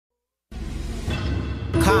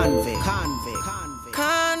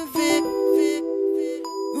Convict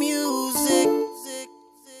music,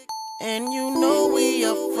 and you know we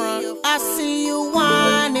up front. I see you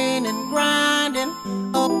whining and grinding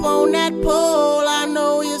up on that pole. I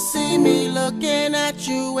know you see me looking at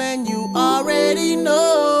you, and you already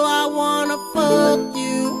know I wanna fuck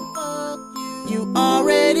you. You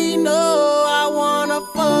already know I wanna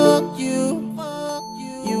fuck you.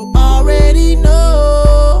 You already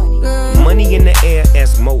know, girl. Money in the air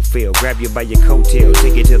as Mofil. Grab you by your coattail,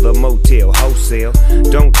 take you to the motel, wholesale.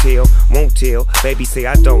 Don't tell, won't tell. Baby say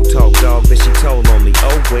I don't talk, dog, then she told on me.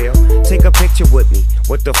 Oh well, take a picture with me.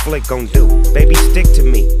 What the flick gon' do? Baby, stick to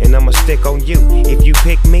me, and I'ma stick on you. If you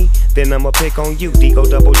pick me, then I'ma pick on you. D-O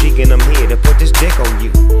double G, and I'm here to put this dick on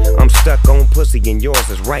you. I'm stuck on pussy, and yours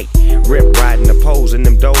is right. Rip riding the poles, and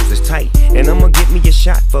them doors is tight. And I'ma get me a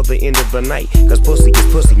shot for the end of the night. Cause pussy is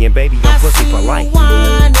pussy, and baby, I'm pussy for life. I see you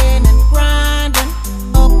whining and grinding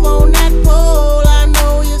up on that pole. I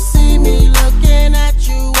know you see me looking at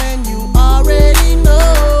you, and you already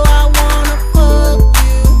know I wanna fuck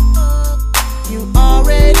you. You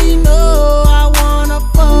already know I wanna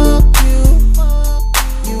fuck you.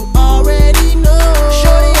 You already know.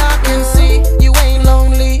 Shorty, I can see you ain't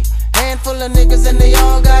lonely. Handful of niggas and they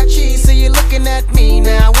all got cheese. So you looking at me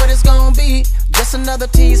now, what it's gonna be? Just another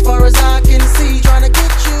tease far as I can see. Trying to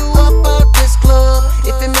get you up out this club.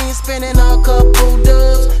 If it means spending a couple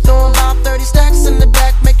dubs, throwing about 30 stacks in the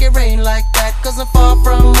back, make it rain like that. Cause I'm far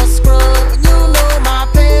from a scrub. You know my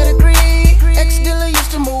pedigree. Ex-dealer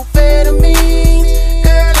used to move amphetamines.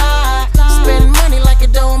 Girl, I spend money like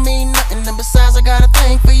it don't mean nothing. And besides, I got a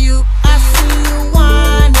thing for you. I see you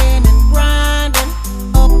whining and grinding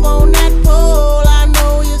up on that pole. I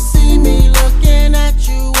know you see me looking at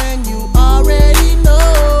you, and you already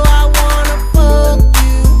know I wanna fuck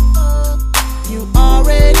you. You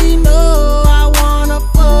already know I wanna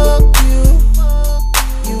fuck you.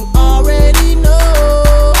 You already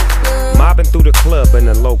know, girl. Mobbing through the club in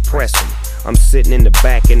a low pressing. I'm sitting in the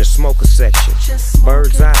back in the smoker section.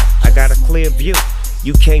 Bird's eye, I got a clear view.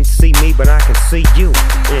 You can't see me, but I can see you.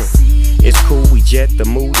 It's cool, we jet, the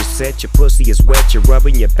mood is set. Your pussy is wet, you're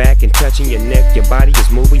rubbing your back and touching your neck. Your body is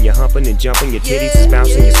moving, you're humping and jumping. Your titties is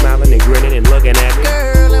bouncing, you're smiling and grinning and looking at me.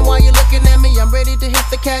 Girl, and while you're looking at me, I'm ready to hit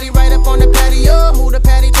the caddy right up on the patio. Move the